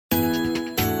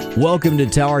Welcome to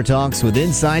Tower Talks with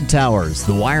Inside Towers,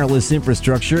 the wireless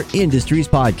infrastructure industry's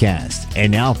podcast.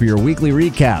 And now for your weekly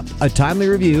recap, a timely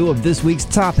review of this week's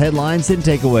top headlines and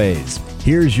takeaways.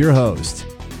 Here's your host.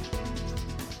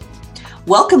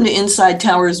 Welcome to Inside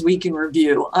Towers Week in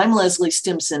Review. I'm Leslie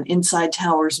Stimson, Inside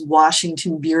Towers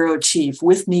Washington Bureau Chief.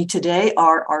 With me today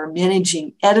are our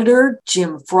managing editor,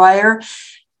 Jim Fryer,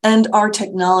 and our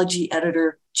technology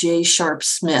editor, Jay Sharp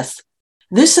Smith.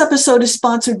 This episode is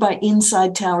sponsored by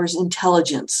Inside Towers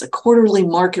Intelligence, a quarterly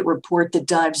market report that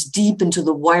dives deep into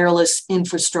the wireless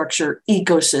infrastructure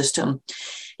ecosystem.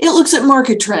 It looks at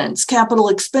market trends, capital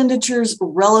expenditures,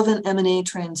 relevant M&A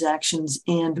transactions,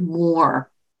 and more.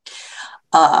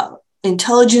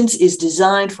 Intelligence is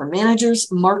designed for managers,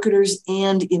 marketers,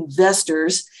 and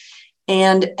investors.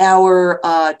 And our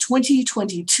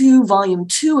 2022 Volume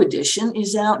 2 edition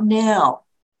is out now.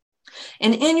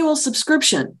 An annual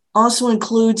subscription also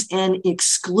includes an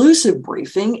exclusive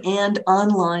briefing and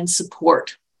online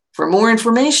support. For more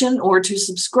information or to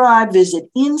subscribe, visit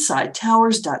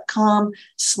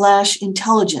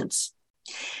insidetowers.com/intelligence.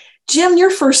 Jim, you're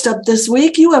first up this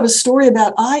week. You have a story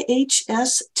about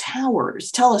IHS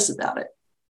Towers. Tell us about it.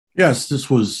 Yes, this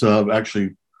was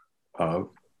actually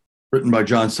written by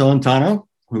John Celentano,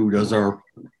 who does our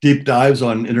deep dives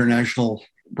on international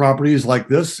properties like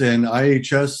this. And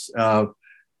IHS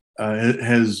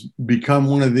has become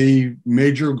one of the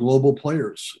major global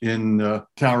players in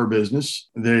tower business.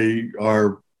 They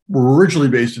were originally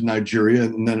based in Nigeria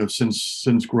and then have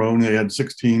since grown. They had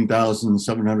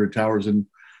 16,700 towers in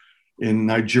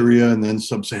Nigeria and then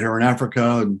sub-Saharan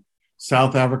Africa and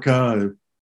South Africa.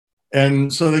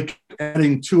 And so they kept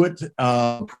adding to it.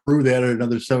 Peru, they added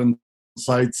another 7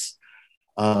 sites.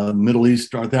 Middle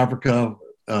East, North Africa,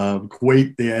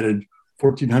 Kuwait, they added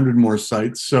 1,400 more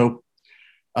sites. So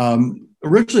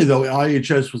originally, though,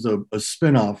 IHS was a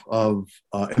spinoff of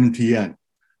MTN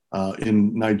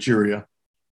in Nigeria.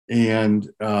 And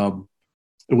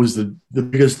it was the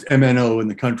biggest MNO in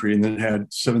the country. And then it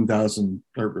had 7,000,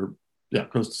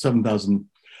 close to 7,000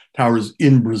 towers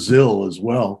in Brazil as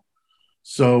well.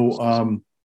 So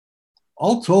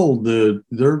all told, they're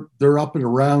up at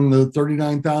around the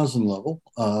 39,000 level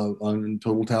on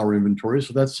total tower inventory.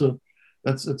 So that's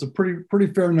a pretty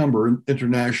fair number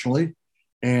internationally,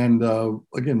 and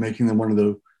again, making them one of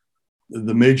the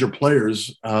major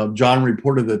players. John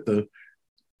reported that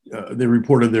they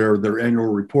reported their annual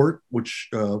report,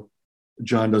 which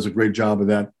John does a great job of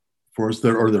that for us.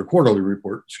 Their quarterly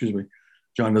report, excuse me.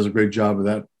 John does a great job of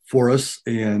that for us,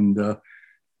 and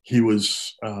he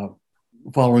was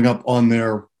following up on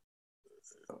their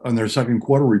second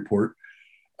quarter report,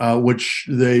 which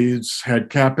they had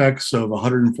CapEx of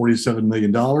 $147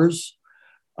 million.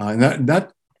 And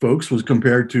that, folks, was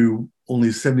compared to only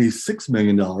 $76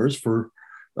 million for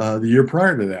the year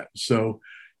prior to that. So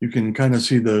you can kind of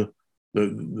see the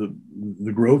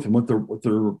growth and what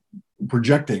they're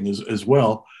projecting as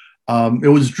well.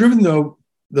 It was driven, though,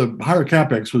 the higher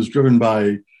CapEx was driven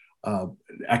by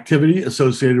activity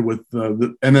associated with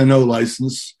the MNO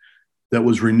license that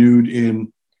was renewed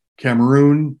in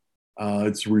Cameroon.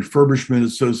 It's refurbishment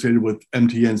associated with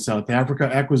MTN South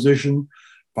Africa acquisition,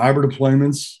 fiber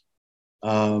deployments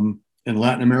in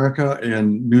Latin America,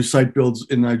 and new site builds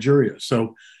in Nigeria.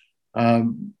 So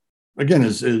again,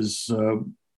 as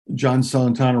John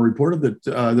Celentano reported, that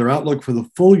their outlook for the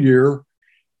full year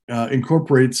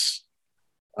incorporates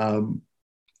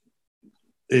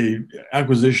a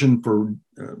acquisition for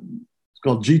it's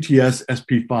called GTS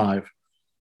SP5,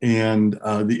 and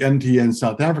the MTN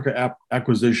South Africa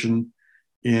acquisition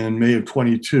in May of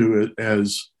 22,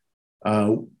 as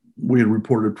we had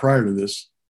reported prior to this.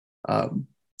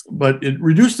 But it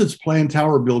reduced its planned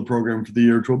tower build program for the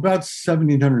year to about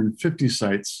 1,750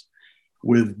 sites,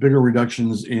 with bigger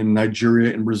reductions in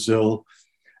Nigeria and Brazil.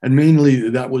 And mainly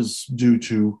that was due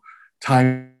to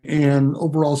time and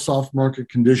overall soft market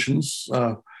conditions,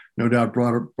 no doubt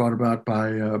brought about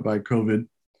by COVID.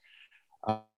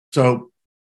 So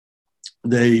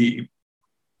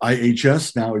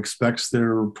IHS now expects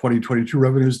their 2022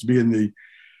 revenues to be in the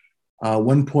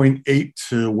 $1.8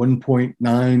 to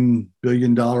 $1.9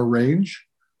 billion range,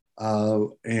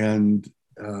 and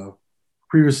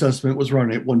previous estimate was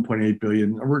around $1.8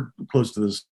 billion. We're close to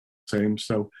the same,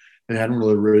 so they hadn't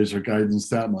really raised their guidance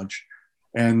that much.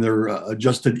 And their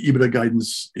adjusted EBITDA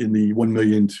guidance in the $1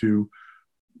 million to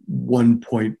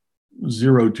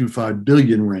 $1.025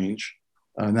 billion range,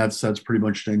 and that's pretty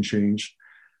much unchanged.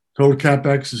 Total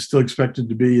CapEx is still expected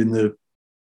to be in the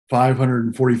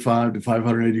 545 to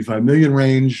 585 million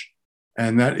range,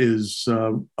 and that is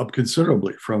up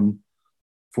considerably from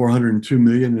 402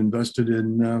 million invested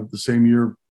in the same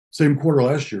year same quarter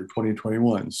last year,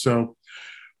 2021. So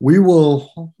we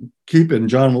will keep, and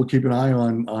John will keep an eye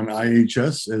on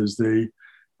IHS as they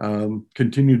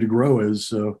continue to grow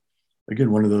as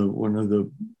again one of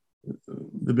the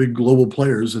big global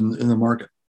players in the market.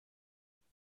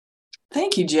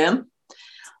 Thank you, Jim.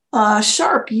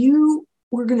 Sharp, you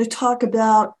were going to talk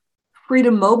about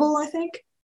Freedom Mobile, I think.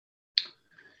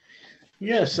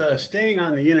 Yes, staying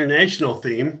on the international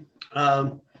theme,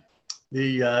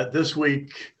 this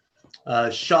week,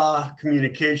 Shaw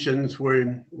Communications,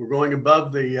 we're going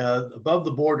above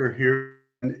the border here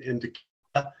into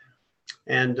Canada,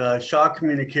 and Shaw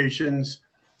Communications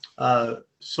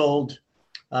sold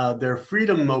their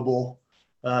Freedom Mobile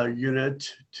unit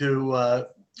to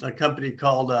a company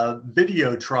called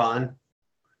Videotron,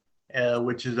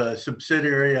 which is a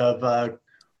subsidiary of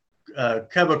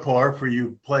Quebecor,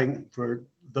 for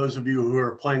those of you who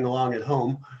are playing along at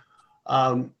home.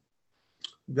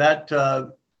 There's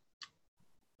a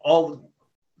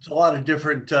lot of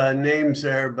different names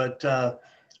there, but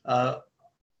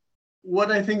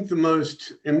what I think the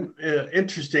most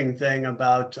interesting thing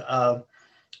about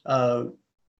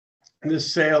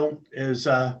this sale is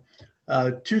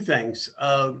two things.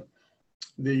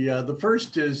 The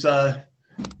first is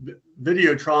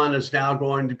Videotron is now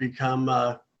going to become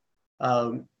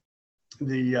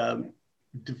the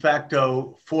de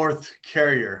facto fourth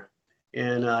carrier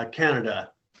in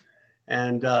Canada,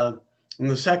 and the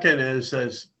second is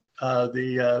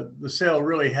the sale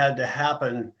really had to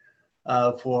happen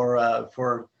for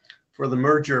the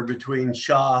merger between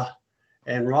Shaw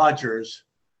and Rogers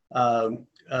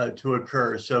to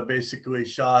occur. So basically,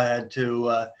 Shaw had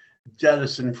to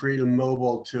jettison Freedom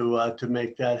Mobile to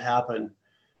make that happen.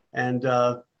 And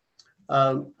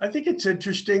I think it's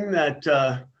interesting that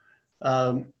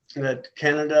that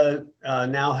Canada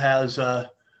now has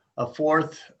a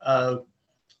fourth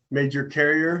major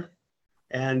carrier,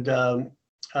 and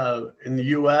in the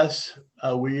U.S.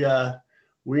 we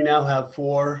now have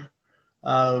four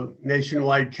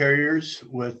nationwide carriers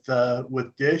with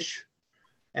Dish,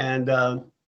 and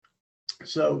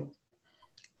so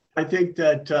I think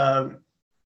that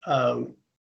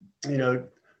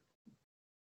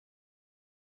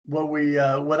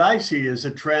what I see is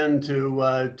a trend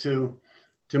to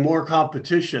more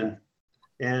competition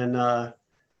in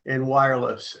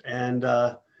wireless, and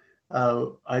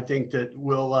I think that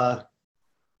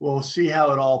we'll see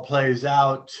how it all plays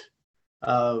out,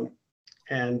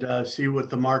 and see what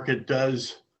the market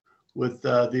does with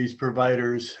these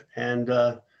providers. And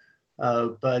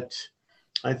but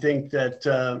I think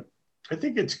that I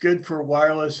think it's good for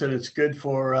wireless, and it's good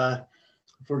for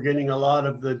getting a lot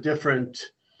of the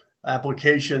different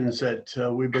applications that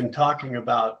we've been talking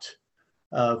about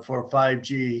for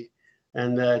 5G,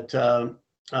 and that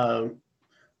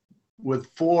with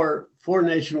four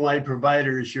nationwide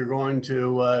providers, you're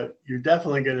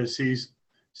definitely going to see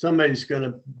somebody's going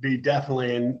to be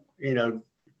definitely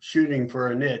shooting for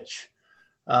a niche,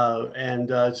 and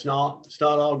it's not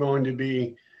all going to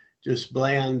be just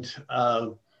bland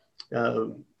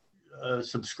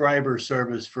subscriber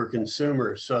service for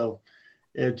consumers. So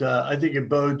I think it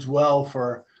bodes well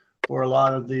for a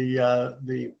lot of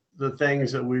the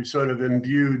things that we've sort of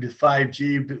imbued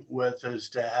 5G with, is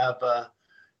to have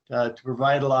to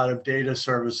provide a lot of data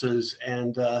services,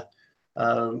 and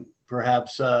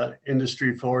perhaps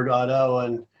Industry 4.0.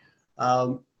 And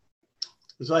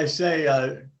as I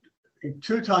say,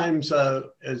 2 times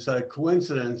is a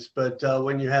coincidence, but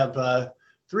when you have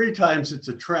 3 times, it's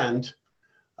a trend.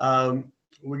 I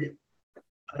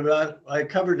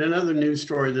covered another news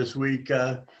story this week.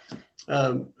 A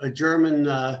German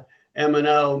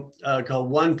MNO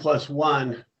called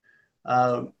 1+1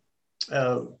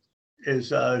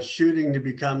 is shooting to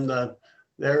become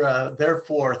their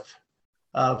fourth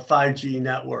 5G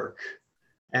network,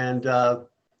 and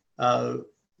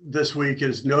this week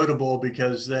is notable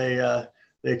because they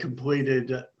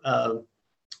completed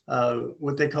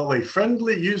what they call a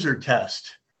friendly user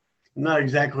test. I'm not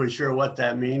exactly sure what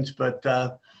that means, but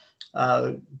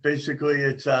basically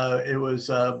it was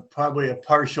probably a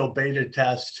partial beta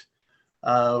test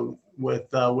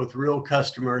with real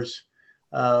customers,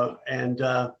 and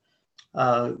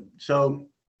so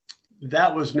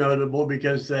that was notable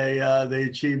because they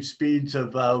achieved speeds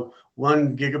of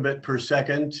 1 gigabit per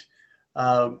second,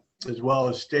 as well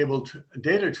as stable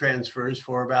data transfers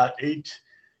for about 8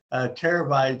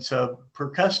 terabytes per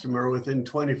customer within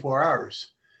 24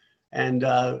 hours. And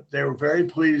they were very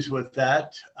pleased with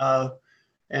that.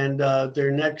 And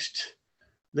their next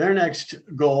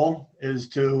goal is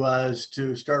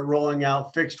to start rolling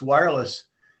out fixed wireless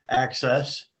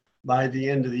access by the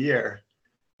end of the year.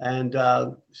 And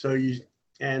so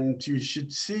and you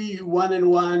should see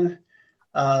 1&1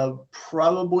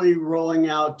 probably rolling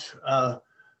out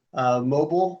their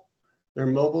mobile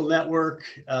network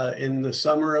in the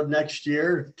summer of next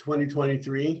year,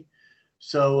 2023.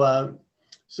 So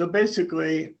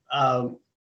basically,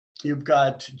 you've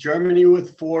got Germany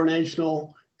with 4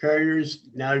 national carriers.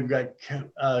 Now you've got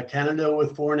Canada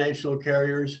with 4 national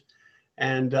carriers,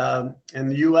 and the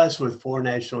U.S. with 4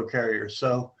 national carriers.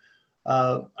 So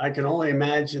I can only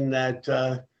imagine that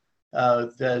that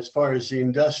as far as the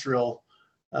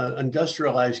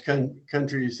industrialized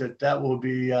countries, that will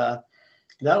be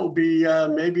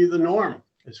maybe the norm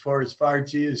as far as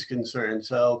 5G is concerned.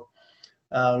 So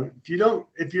you don't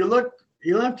have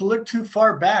to look too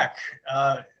far back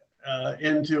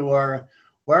into our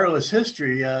wireless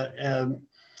history to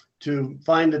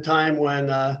find a time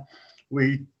when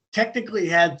we technically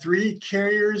had 3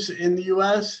 carriers in the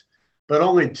U.S., but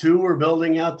only 2 were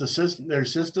building out their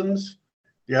systems.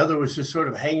 The other was just sort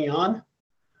of hanging on.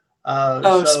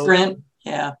 Sprint.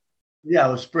 Yeah. Yeah,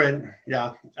 it was Sprint.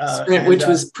 Yeah. Sprint, which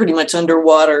was pretty much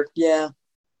underwater. Yeah.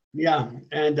 Yeah.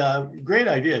 And great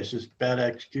idea. It's just bad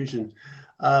execution.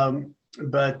 So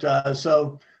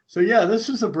yeah, this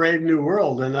is a brave new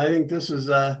world. And I think this is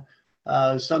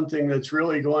something that's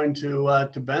really going to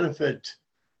benefit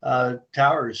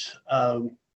towers.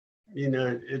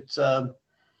 It's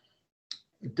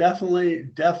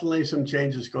definitely some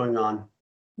changes going on.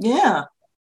 Yeah.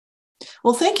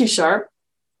 Well, thank you, Sharp.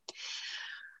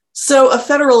 So a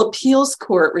federal appeals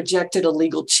court rejected a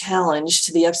legal challenge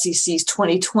to the FCC's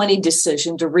 2020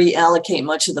 decision to reallocate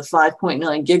much of the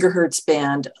 5.9 gigahertz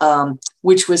band,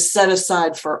 which was set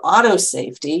aside for auto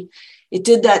safety. It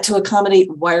did that to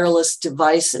accommodate wireless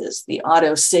devices. The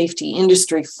auto safety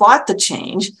industry fought the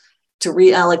change to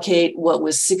reallocate what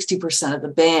was 60% of the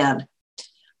band.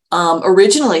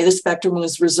 Originally, the spectrum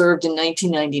was reserved in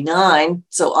 1999,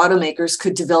 so automakers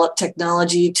could develop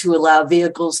technology to allow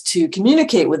vehicles to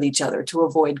communicate with each other to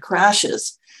avoid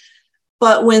crashes.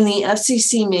 But when the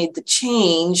FCC made the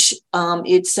change,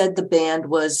 it said the band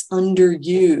was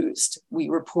underused, we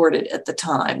reported at the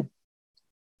time.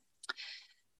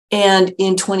 And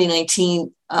in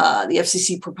 2019, the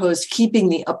FCC proposed keeping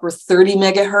the upper 30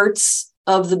 megahertz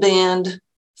of the band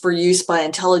for use by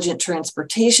intelligent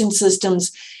transportation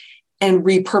systems and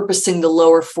repurposing the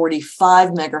lower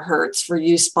 45 megahertz for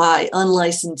use by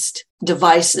unlicensed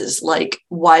devices like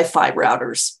Wi-Fi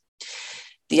routers.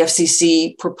 The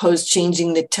FCC proposed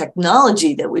changing the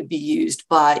technology that would be used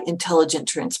by intelligent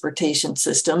transportation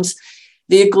systems.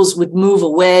 Vehicles would move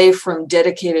away from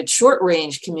dedicated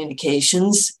short-range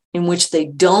communications in which they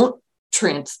don't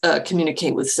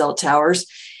communicate with cell towers.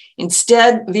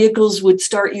 Instead, vehicles would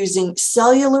start using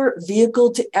cellular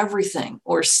vehicle to everything,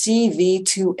 or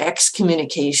CV2X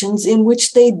communications, in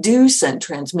which they do send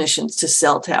transmissions to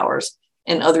cell towers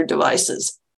and other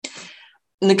devices.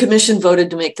 And the commission voted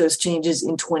to make those changes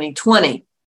in 2020.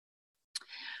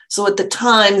 So at the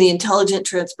time, the Intelligent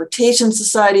Transportation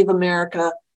Society of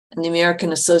America and the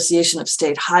American Association of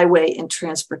State Highway and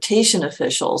Transportation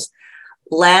Officials,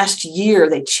 last year,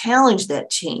 they challenged that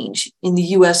change in the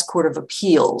U.S. Court of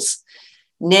Appeals.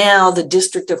 Now, the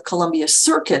District of Columbia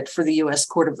Circuit for the U.S.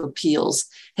 Court of Appeals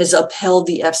has upheld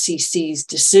the FCC's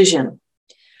decision.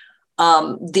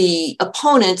 The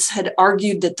opponents had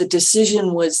argued that the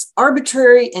decision was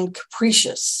arbitrary and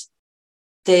capricious.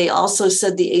 They also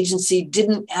said the agency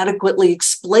didn't adequately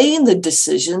explain the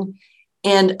decision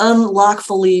and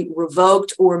unlawfully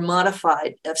revoked or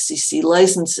modified FCC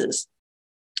licenses.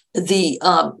 The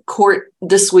court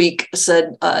this week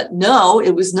said, no,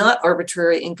 it was not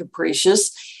arbitrary and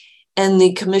capricious. And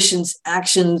the commission's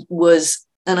action was,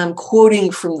 and I'm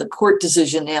quoting from the court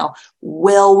decision now,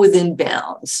 well within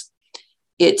bounds.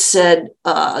 It said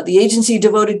the agency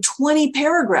devoted 20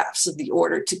 paragraphs of the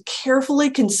order to carefully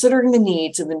considering the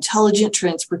needs of intelligent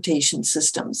transportation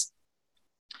systems.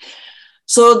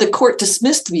 So the court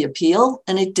dismissed the appeal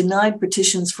and it denied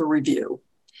petitions for review.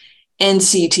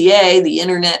 NCTA, the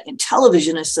Internet and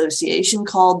Television Association,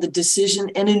 called the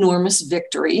decision an enormous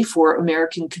victory for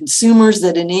American consumers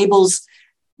that enables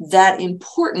that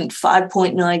important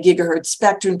 5.9 gigahertz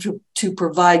spectrum to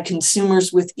provide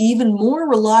consumers with even more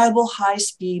reliable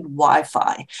high-speed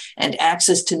Wi-Fi and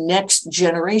access to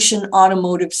next-generation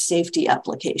automotive safety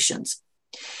applications.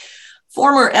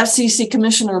 Former FCC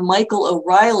Commissioner Michael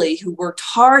O'Reilly, who worked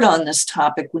hard on this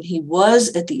topic when he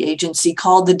was at the agency,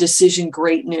 called the decision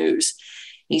great news.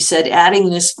 He said adding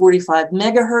this 45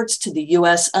 megahertz to the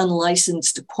U.S.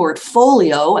 unlicensed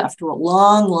portfolio after a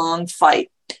long, long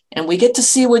fight. And we get to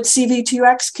see what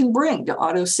CV2X can bring to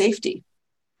auto safety.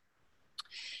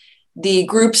 The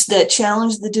groups that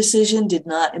challenged the decision did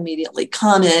not immediately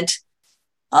comment.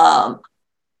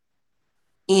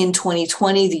 In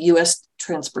 2020, the U.S.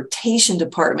 Transportation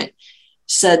Department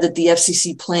said that the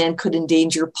FCC plan could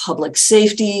endanger public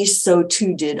safety. So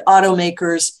too did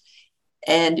automakers,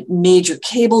 and major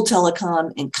cable,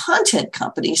 telecom, and content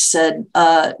companies said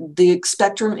the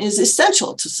spectrum is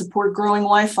essential to support growing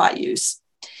Wi-Fi use.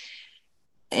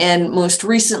 And most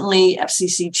recently,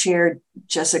 FCC Chair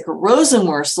Jessica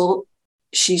Rosenworcel,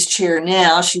 she's chair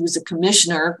now, she was a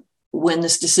commissioner when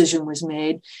this decision was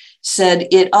made, said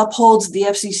it upholds the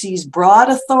FCC's broad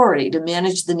authority to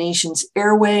manage the nation's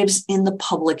airwaves in the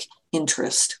public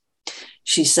interest.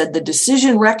 She said the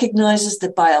decision recognizes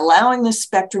that by allowing this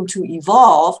spectrum to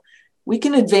evolve, we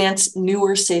can advance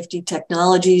newer safety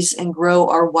technologies and grow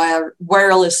our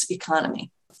wireless economy.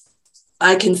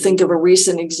 I can think of a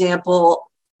recent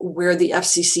example where the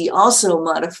FCC also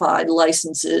modified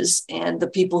licenses and the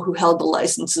people who held the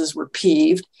licenses were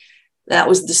peeved. That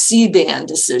was the C-band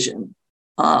decision.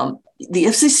 The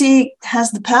FCC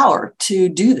has the power to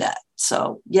do that.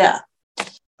 So, yeah.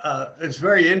 It's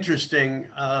very interesting,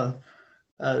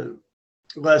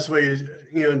 Leslie,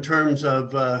 in terms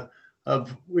of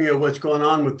what's going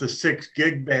on with the 6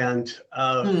 gig band,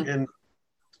 and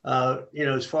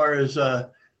as far as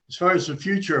the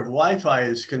future of Wi-Fi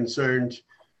is concerned,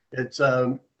 it's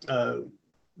the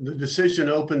decision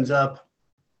opens up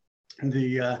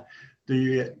the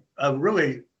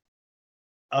really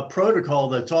a protocol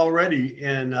that's already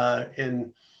in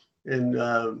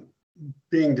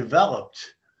being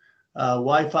developed,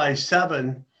 Wi-Fi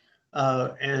 7,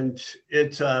 and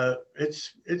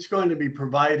it's going to be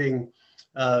providing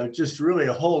just really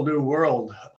a whole new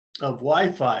world of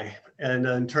Wi-Fi, and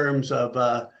in terms of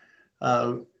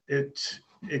it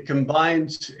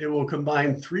will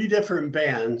combine 3 different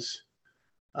bands.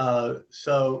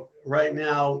 So right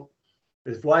now,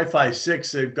 with Wi-Fi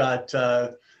 6, they've got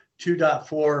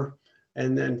 2.4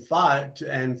 and then 5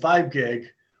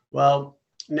 gig. Well,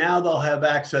 now they'll have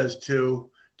access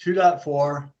to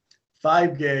 2.4,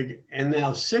 5 gig, and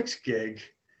now 6 gig,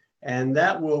 and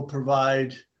that will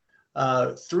provide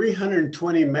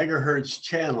 320 megahertz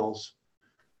channels,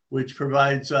 which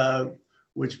provides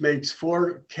which makes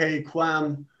 4K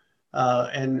QAM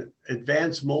and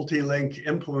advanced multi-link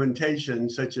implementation,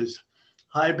 such as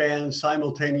high band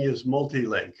simultaneous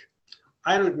multi-link.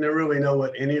 I don't really know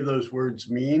what any of those words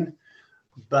mean,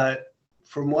 but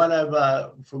from what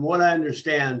I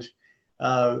understand,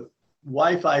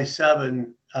 Wi-Fi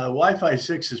 7, Wi-Fi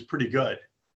 6 is pretty good,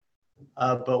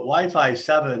 but Wi-Fi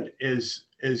 7 is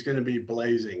going to be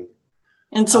blazing.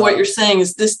 And so what you're saying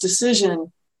is this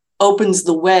decision opens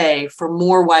the way for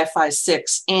more Wi-Fi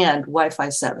 6 and Wi-Fi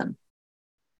 7.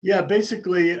 Yeah,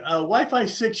 basically, Wi-Fi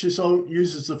 6 just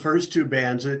uses the first 2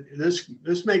 bands. This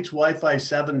makes Wi-Fi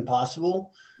 7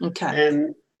 possible. Okay.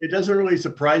 And it doesn't really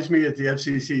surprise me that the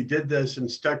FCC did this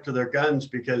and stuck to their guns,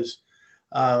 because,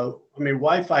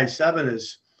 Wi-Fi 7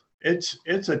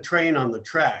 it's a train on the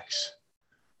tracks,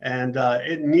 and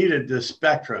it needed this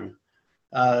spectrum.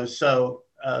 And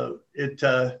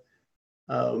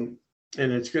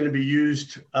it's going to be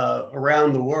used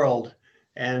around the world,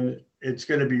 and it's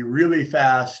going to be really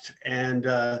fast and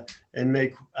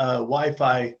make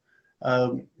Wi-Fi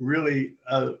really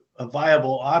a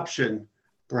viable option,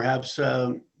 perhaps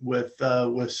with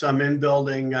some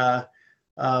inbuilding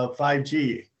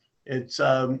 5G. It's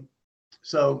so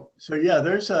yeah.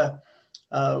 There's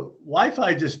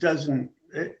Wi-Fi just doesn't.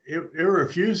 It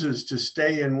refuses to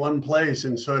stay in one place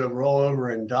and sort of roll over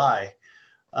and die.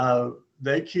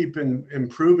 They keep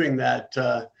improving that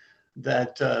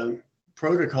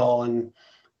protocol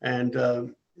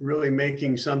and really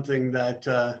making something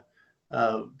that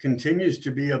continues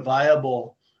to be a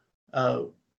viable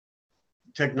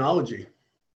technology.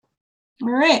 All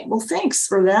right. Well, thanks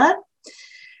for that.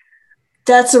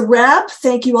 That's a wrap.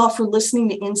 Thank you all for listening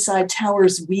to Inside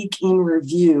Towers Week in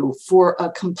Review. For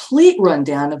a complete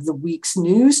rundown of the week's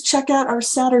news, check out our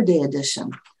Saturday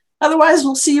edition. Otherwise,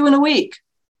 we'll see you in a week.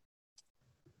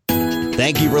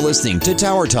 Thank you for listening to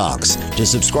Tower Talks. To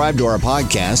subscribe to our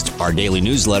podcast, our daily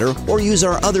newsletter, or use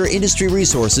our other industry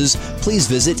resources, please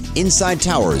visit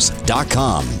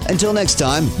InsideTowers.com. Until next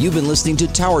time, you've been listening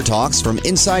to Tower Talks from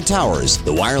Inside Towers,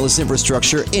 the Wireless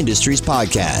Infrastructure Industries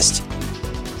Podcast.